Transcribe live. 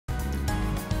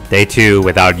Day 2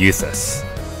 without uses.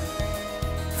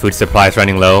 Food supplies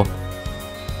running low.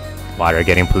 Water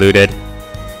getting polluted.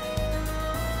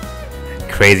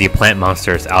 Crazy plant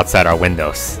monsters outside our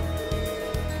windows.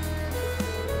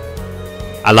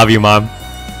 I love you, Mom.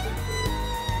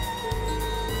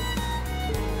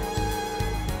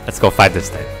 Let's go fight this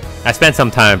thing. I spent some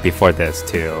time before this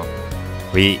to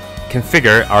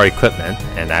reconfigure our equipment,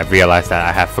 and I've realized that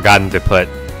I have forgotten to put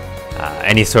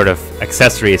any sort of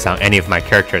accessories on any of my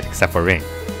characters except for Ring,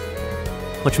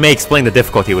 which may explain the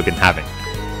difficulty we've been having.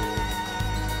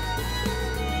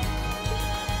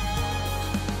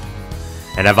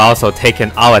 And I've also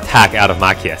taken all attack out of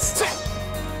Machias.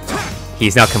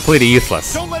 He's now completely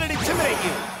useless. Don't let it intimidate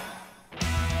you.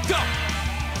 Go.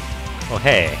 Oh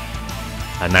hey,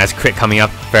 a nice crit coming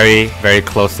up very, very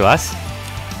close to us.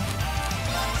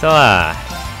 So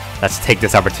let's take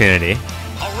this opportunity.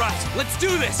 All right, let's do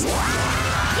this.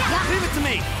 Leave it to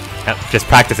me. Yep, just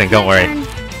practicing, don't worry.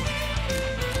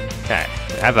 Okay,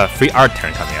 I have a free art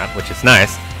turn coming up, which is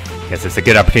nice, because it's a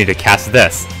good opportunity to cast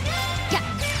this.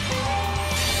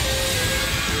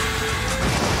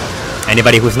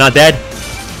 Anybody who's not dead?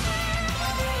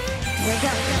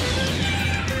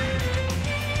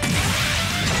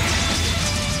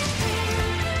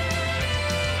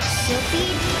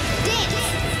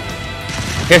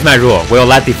 Here's my rule. We'll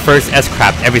let the first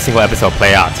S-Crap every single episode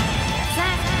play out.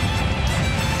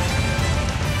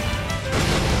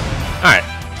 Alright.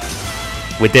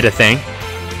 We did a thing.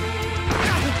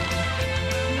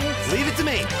 Leave it to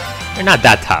me. You're not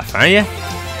that tough, are you?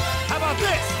 How about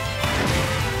this?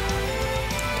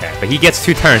 Okay, but he gets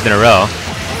 2 turns in a row,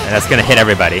 and that's gonna hit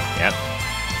everybody. Yep.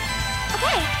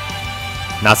 Okay.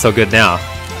 Not so good now.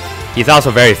 He's also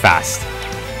very fast.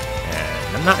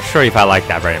 And I'm not sure if I like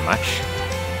that very much.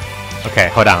 Okay,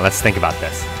 hold on, let's think about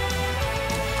this.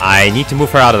 I need to move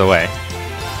her out of the way.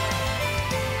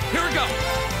 Here we go.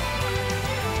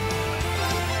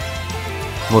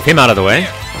 Move him out of the way.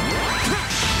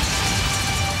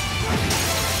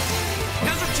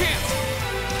 Now's our chance.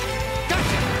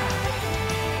 Gotcha.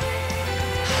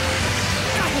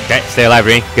 Okay, stay alive,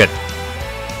 Ring. Good.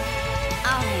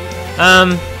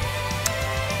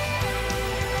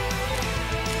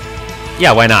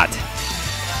 Yeah, why not?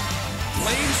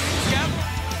 Flames, scout.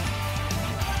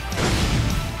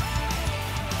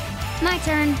 My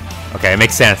turn. Okay, it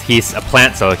makes sense. He's a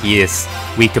plant, so he is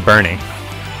weak to burning.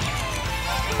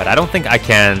 But I don't think I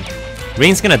can...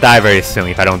 Ring's gonna die very soon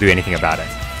if I don't do anything about it.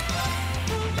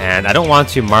 And I don't want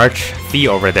to march Fee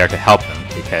over there to help him,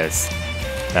 because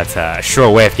that's a sure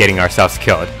way of getting ourselves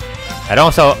killed. I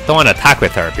also don't want to attack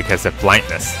with her because of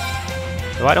blindness.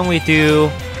 So why don't we do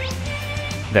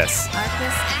this?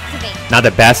 Arcus activate. Not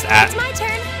the best at It's my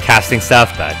turn. casting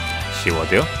stuff, but she will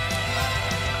do.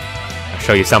 I'll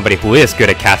show you somebody who is good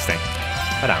at casting.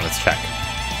 Hold on, let's check.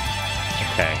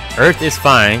 Okay, Earth is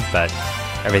fine, but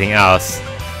everything else...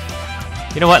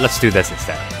 You know what? Let's do this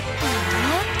instead.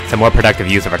 It's a more productive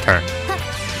use of our turn.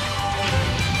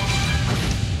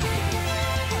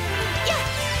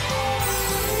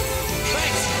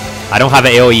 I don't have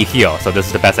an AoE heal, so this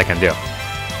is the best I can do.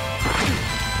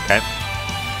 Okay.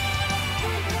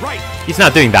 Right. He's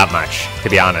not doing that much, to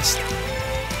be honest.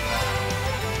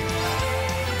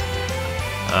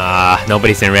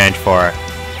 Nobody's in range for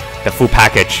the full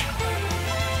package.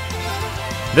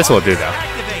 This will do, though.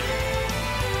 Activate.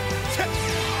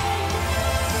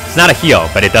 It's not a heal,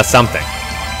 but it does something.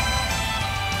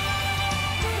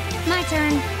 My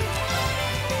turn.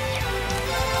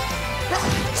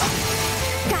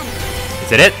 Got it.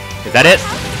 Is it? Is that it?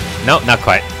 No, not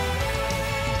quite.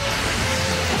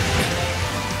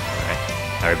 Alright.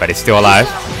 Everybody's still alive.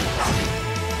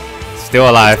 Still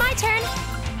alive. My turn.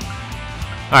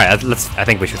 Alright, let's. I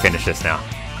think we should finish this now.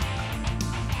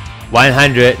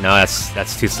 100. No,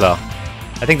 that's too slow.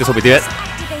 I think this will be it.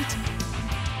 Activate.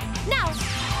 Now.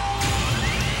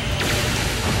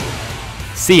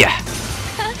 See ya.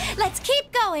 Let's keep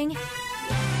going.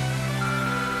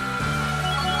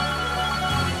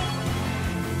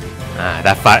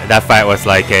 That fight was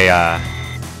like an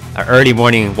early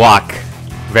morning walk.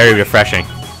 Very refreshing. I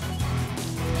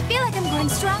feel like I'm growing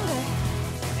stronger.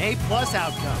 A+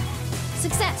 outcome.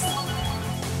 Success.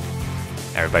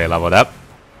 Everybody leveled up.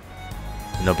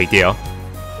 No big deal.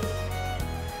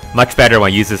 Much better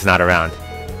when Yuzu's not around.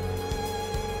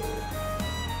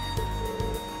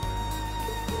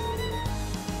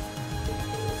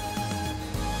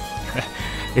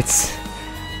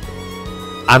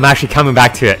 I'm actually coming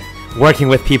back to it. Working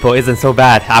with people isn't so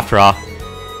bad after all.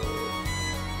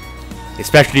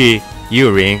 Especially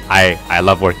you, Ring. I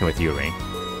love working with you, Ring.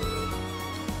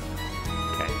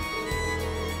 Okay.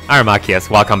 Alright, Machias,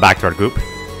 welcome back to our group.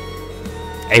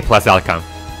 A+ outcome.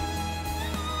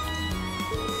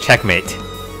 Checkmate.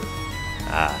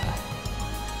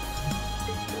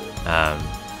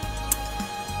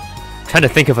 Trying to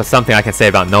think of something I can say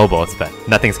about nobles, but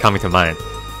nothing's coming to mind.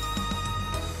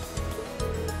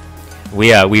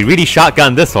 We really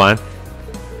shotgunned this one.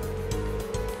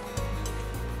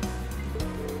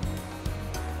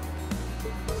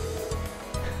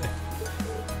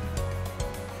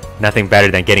 Nothing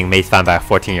better than getting mace found by a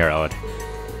 14-year-old.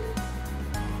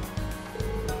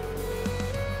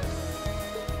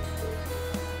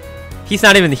 He's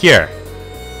not even here.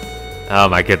 Oh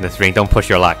my goodness, Ring, don't push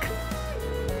your luck.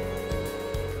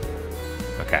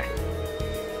 Okay.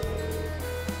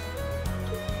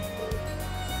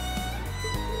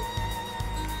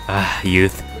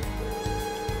 Youth.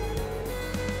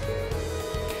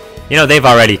 You know, they've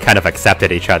already kind of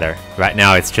accepted each other. Right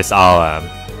now it's just all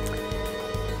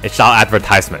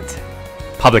advertisement.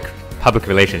 Public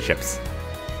relationships.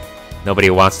 Nobody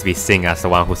wants to be seen as the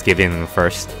one who's giving them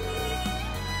first.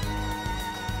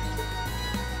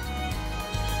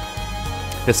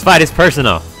 This fight is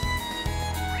personal.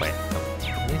 Wait, do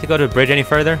you need to go to the bridge any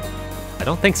further? I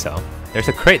don't think so. There's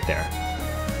a crate there.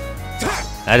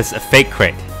 That is a fake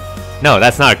crate. No,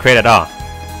 that's not a crate at all.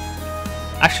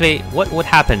 Actually, what would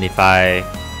happen if I...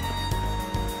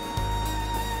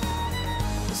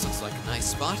 This looks like a nice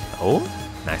spot. Oh,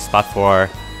 nice spot for...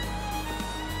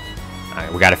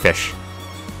 Alright, we got a fish.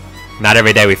 Not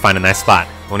every day we find a nice spot.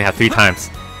 We only have 3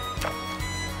 times.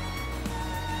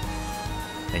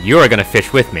 And you are gonna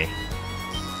fish with me.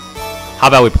 How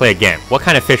about we play a game? What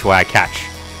kind of fish will I catch?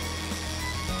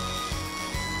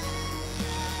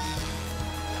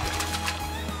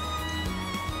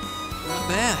 Not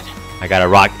bad. I got a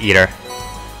rock eater.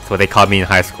 That's what they called me in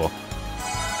high school.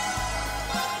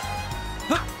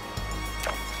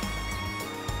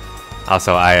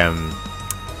 Also, I am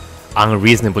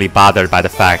unreasonably bothered by the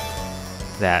fact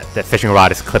that the fishing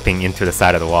rod is clipping into the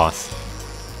side of the walls.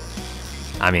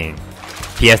 I mean,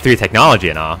 PS3 technology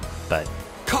and all, but...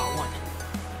 Caught one.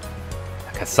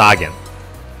 Kasagan.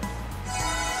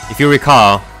 If you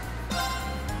recall,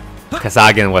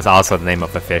 Kasagan was also the name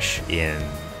of a fish in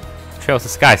Trails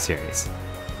of Sky series.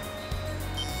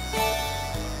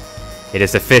 It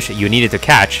is the fish you needed to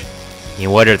catch in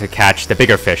order to catch the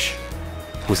bigger fish,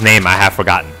 whose name I have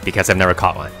forgotten because I've never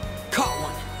caught one. Caught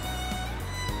one.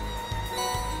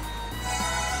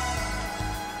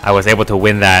 I was able to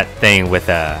win that thing with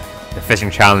the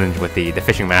fishing challenge with the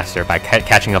fishing master by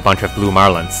catching a bunch of blue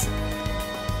marlins.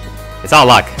 It's all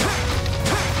luck.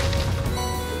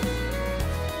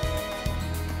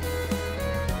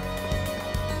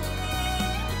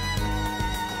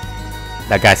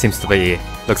 That guy seems to be...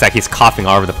 looks like he's coughing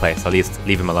all over the place. At least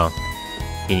leave him alone.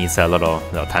 He needs a little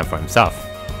time for himself.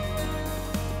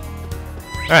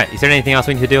 Alright, is there anything else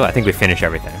we need to do? I think we finished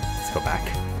everything. Let's go back.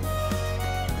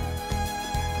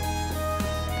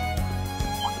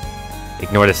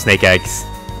 Ignore the snake eggs.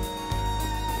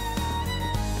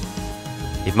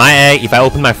 If I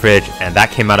opened my fridge and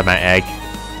that came out of my egg,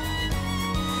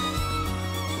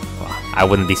 well, I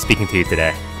wouldn't be speaking to you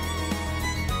today.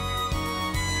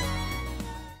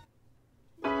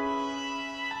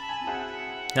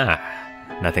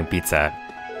 Nothing beats a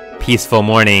peaceful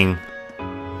morning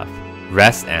of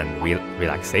rest and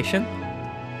relaxation.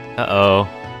 Uh-oh.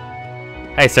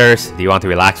 Hey sirs, do you want to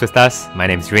relax with us? My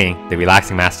name's Ring, the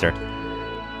relaxing master.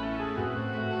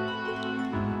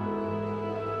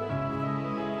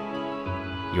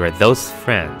 You are those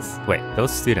friends. Wait,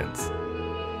 those students.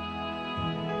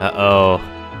 Uh-oh.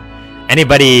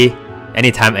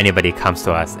 Anytime anybody comes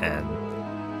to us and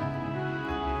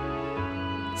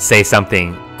say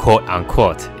something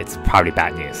quote-unquote, it's probably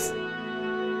bad news.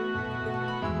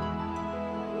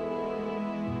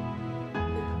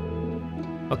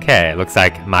 Okay, looks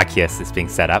like Machias is being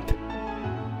set up.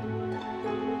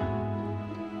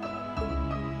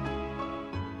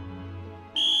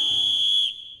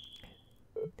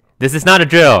 This is not a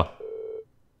drill!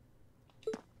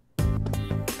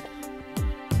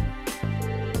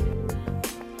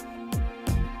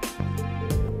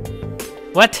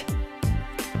 What?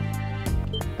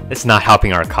 It's not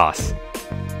helping our cause.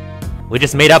 We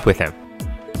just made up with him.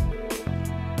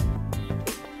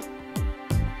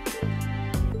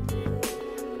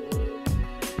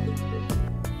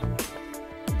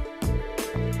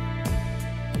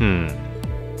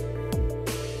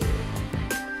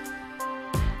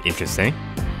 Interesting.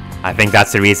 I think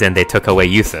that's the reason they took away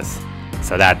uses,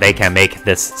 so that they can make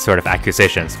this sort of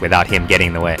accusations without him getting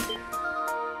in the way.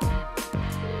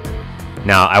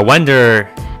 Now, I wonder...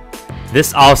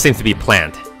 This all seems to be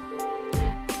planned.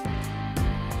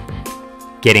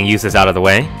 Getting uses out of the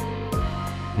way.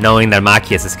 knowing that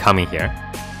Machias is coming here.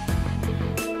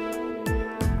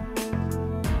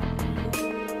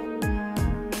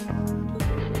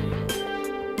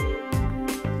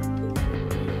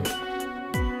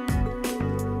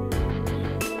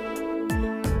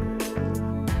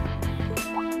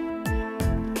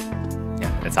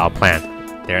 Yeah, it's all planned.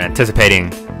 They're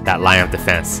anticipating that line of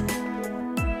defense.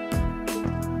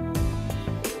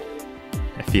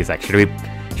 It feels like, should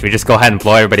we just go ahead and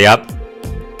blow everybody up?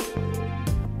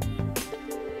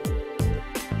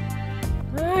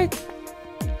 Alright.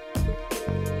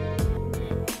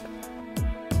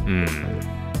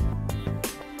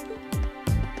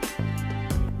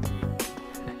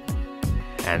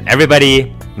 And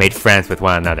everybody made friends with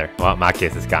one another. Well,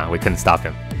 Machias is gone. We couldn't stop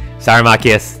him. Sorry,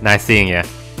 Machias. Nice seeing you.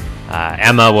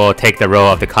 Emma will take the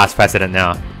role of the class president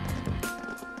now.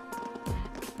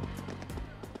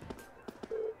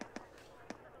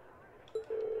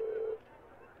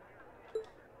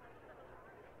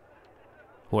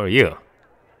 Who are you?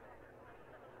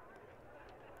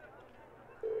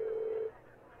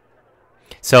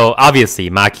 So obviously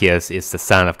Machias is the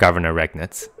son of Governor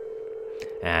Regnitz,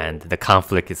 and the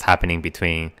conflict is happening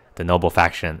between the noble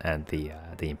faction and the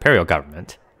imperial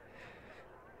government.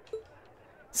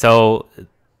 So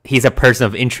he's a person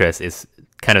of interest is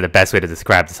kind of the best way to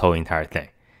describe this whole entire thing.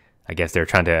 I guess they're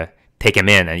trying to take him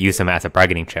in and use him as a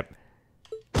bargaining chip.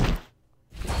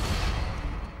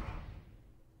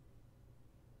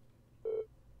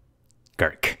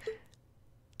 Gurk.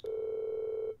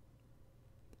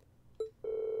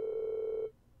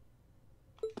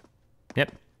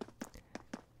 Yep.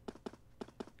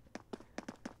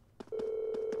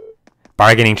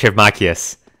 Bargaining chip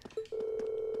Machias.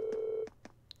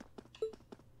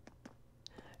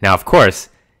 Now, of course,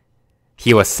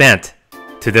 he was sent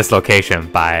to this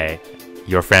location by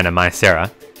your friend and mine, Sarah.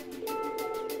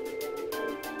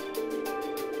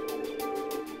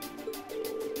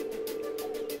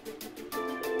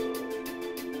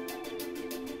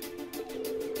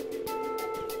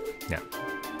 Yeah.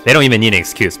 They don't even need an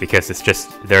excuse because it's just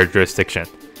their jurisdiction.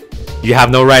 You have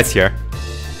no rights here.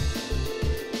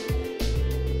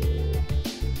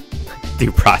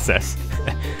 Due process.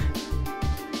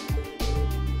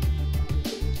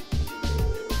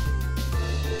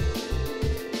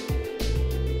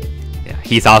 Yeah,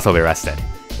 he's also arrested.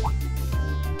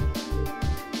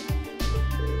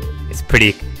 It's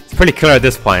pretty clear at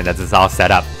this point that it's all set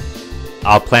up,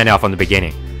 all planned out from the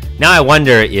beginning. Now I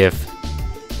wonder if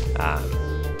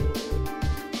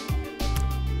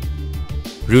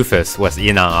Rufus was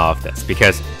in on all of this,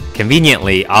 because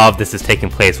conveniently all of this is taking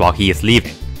place while he is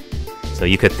leaving. So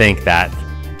you could think that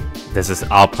this is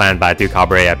all planned by Duke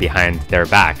Albrea behind their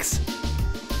backs.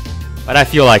 But I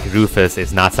feel like Rufus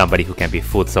is not somebody who can be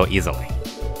fooled so easily.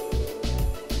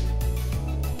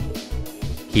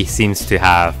 He seems to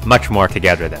have much more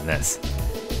together than this.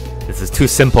 This is too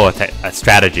simple a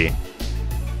strategy.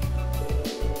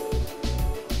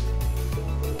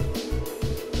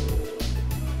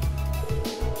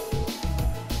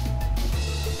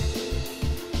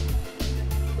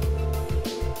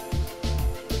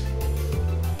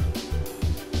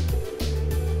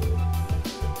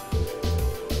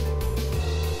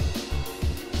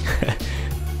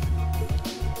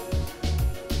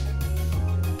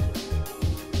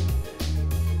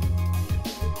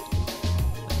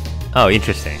 Oh,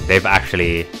 interesting. They've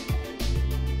actually...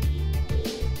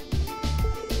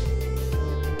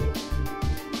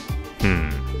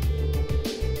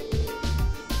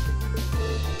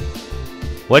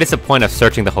 What is the point of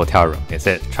searching the hotel room? Is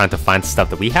it trying to find stuff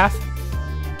that we have?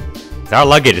 Our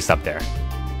luggage is up there.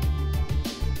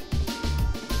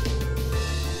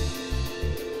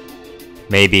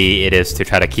 Maybe it is to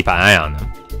try to keep an eye on them.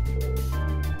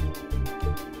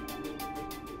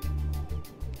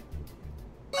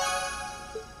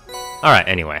 Alright,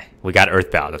 anyway, we got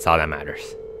Earthbound, that's all that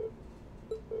matters.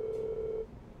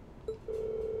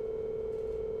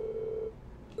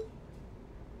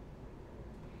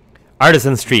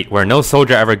 Artisan Street, where no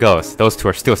soldier ever goes. Those two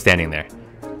are still standing there.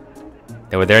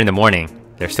 They were there in the morning,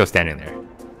 they're still standing there.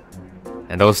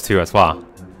 And those two as well.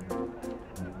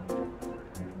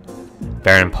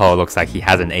 Baron Poe looks like he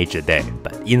hasn't aged a day,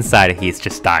 but inside he's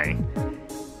just dying.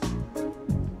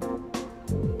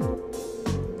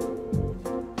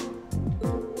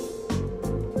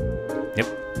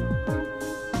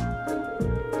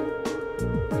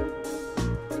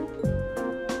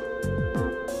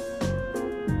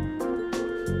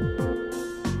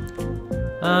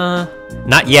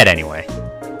 Not yet, anyway.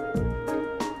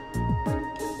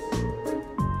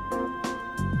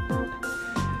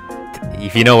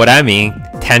 If you know what I mean,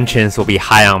 tensions will be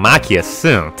high on Machias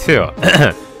soon, too.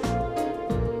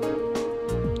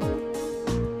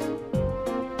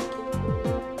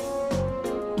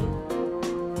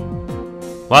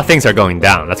 Well, things are going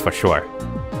down, that's for sure.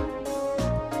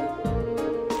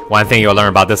 One thing you'll learn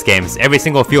about this game is every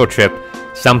single field trip,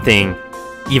 something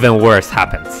even worse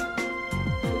happens.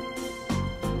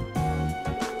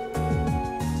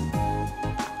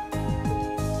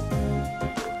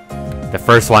 The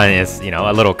first one is, you know,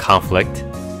 a little conflict.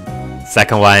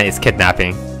 Second one is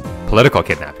kidnapping, political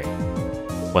kidnapping.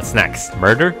 What's next?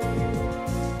 Murder?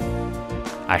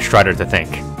 I shudder to think.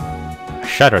 I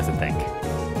shudder to think.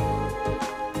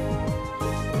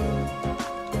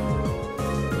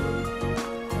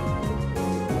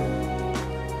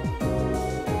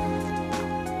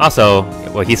 Also,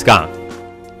 well, he's gone.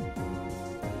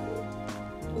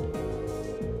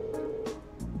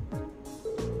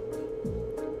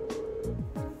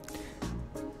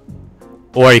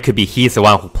 Or it could be he's the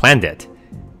one who planned it.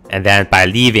 And then by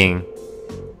leaving,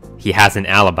 he has an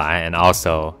alibi and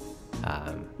also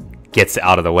gets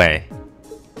out of the way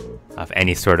of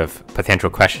any sort of potential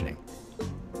questioning.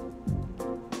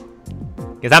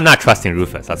 Because I'm not trusting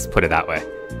Rufus, let's put it that way.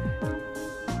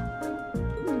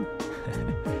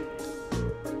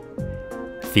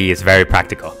 Fee is very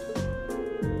practical.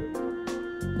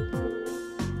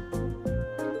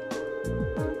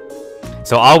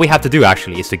 So all we have to do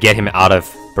actually is to get him out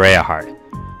of Berea Heart,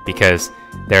 because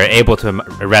they're able to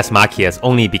arrest Machias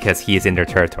only because he is in their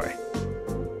territory.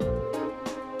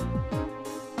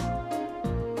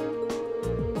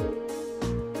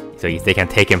 So if they can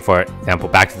take him, for example,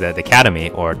 back to the academy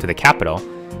or to the capital,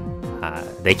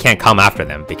 they can't come after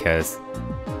them because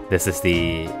this is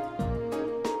the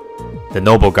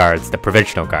noble guards, the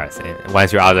provincial guards. And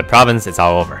once you're out of the province, it's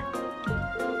all over.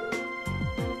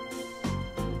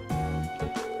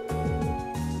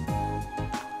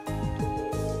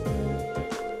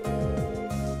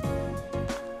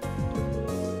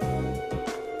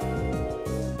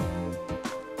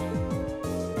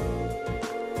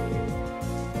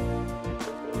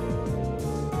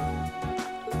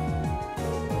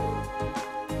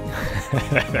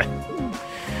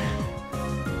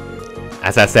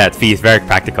 As I said, Fee is very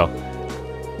practical.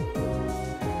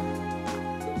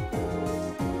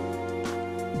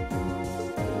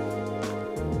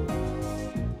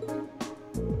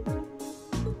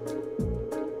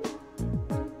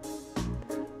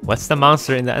 What's the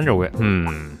monster in the underwear?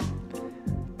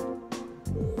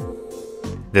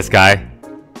 This guy,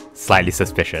 slightly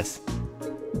suspicious.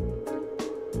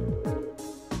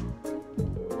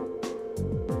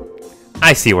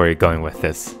 I see where you're going with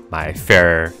this, my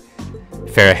fair-haired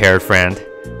friend.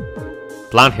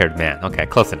 Blonde-haired man. Okay,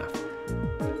 close enough.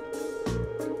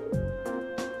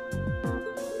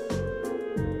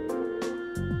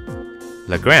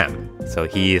 Legram. So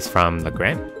he is from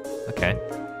Legram? Okay.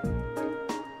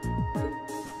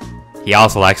 He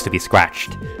also likes to be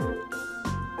scratched.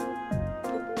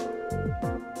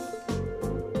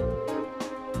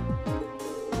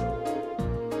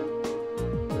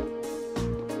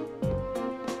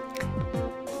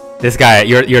 This guy,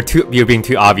 you're being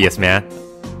too obvious, man.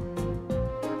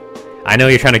 I know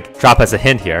you're trying to drop us a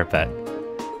hint here, but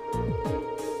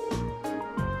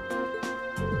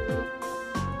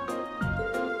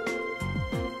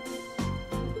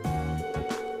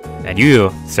and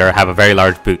you, sir, have a very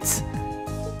large boots.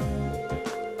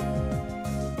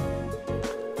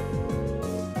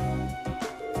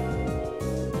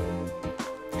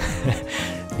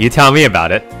 You tell me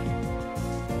about it.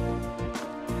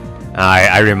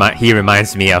 He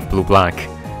reminds me of Blue Blanc.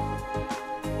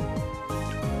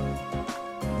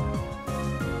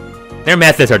 Their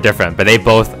methods are different, but they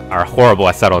both are horrible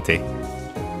at subtlety.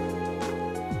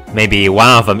 Maybe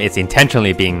one of them is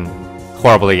intentionally being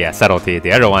horribly at subtlety,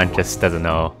 the other one just doesn't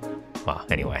know. Well,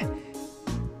 anyway.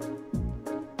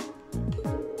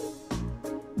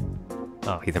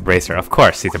 Oh, he's a bracer. Of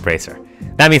course he's a bracer.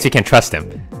 That means we can trust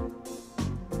him.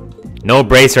 No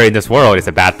bracer in this world is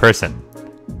a bad person.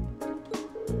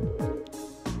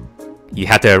 You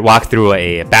have to walk through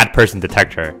a bad person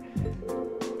detector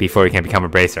before you can become a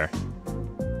bracer.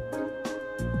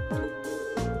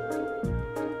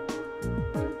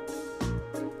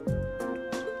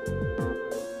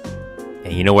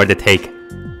 And you know where to take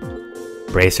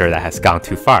bracer that has gone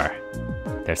too far.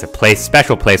 There's a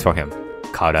special place for him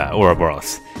called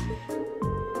Ouroboros.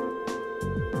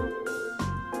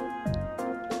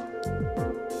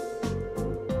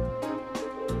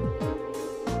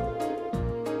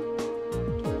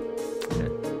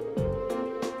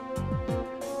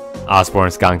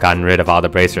 Osborne's gotten rid of all the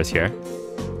bracers here.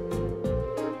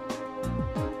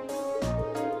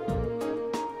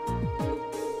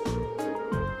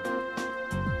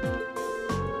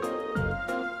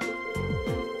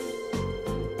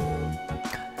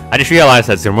 I just realized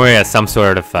that Zemuria is some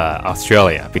sort of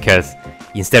Australia, because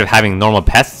instead of having normal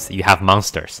pests, you have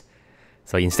monsters.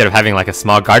 So instead of having like a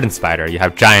small garden spider, you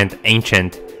have giant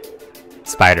ancient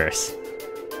spiders.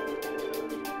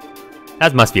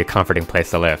 That must be a comforting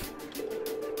place to live.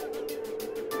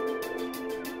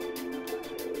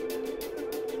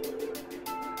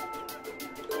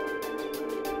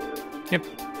 Yep,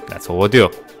 that's what we'll do.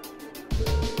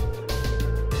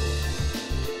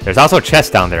 There's also a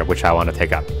chest down there, which I want to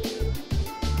take up.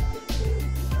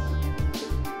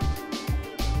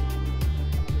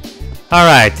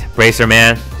 Alright, Bracer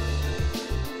Man.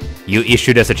 You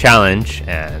issued us a challenge,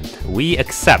 and we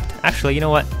accept. Actually, you know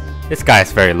what? This guy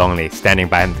is very lonely, standing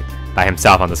by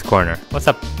himself on this corner. What's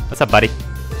up? What's up, buddy?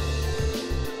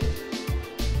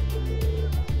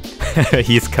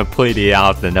 He's completely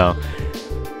out of the know.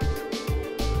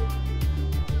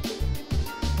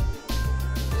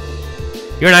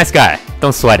 You're a nice guy.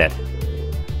 Don't sweat it.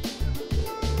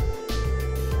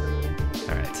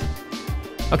 Alright.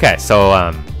 Okay,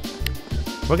 so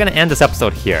we're gonna end this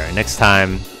episode here. Next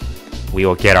time, we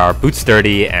will get our boots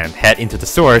dirty and head into the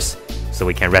source so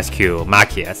we can rescue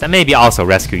Machias and maybe also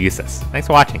rescue Usus. Thanks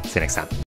for watching. See you next time.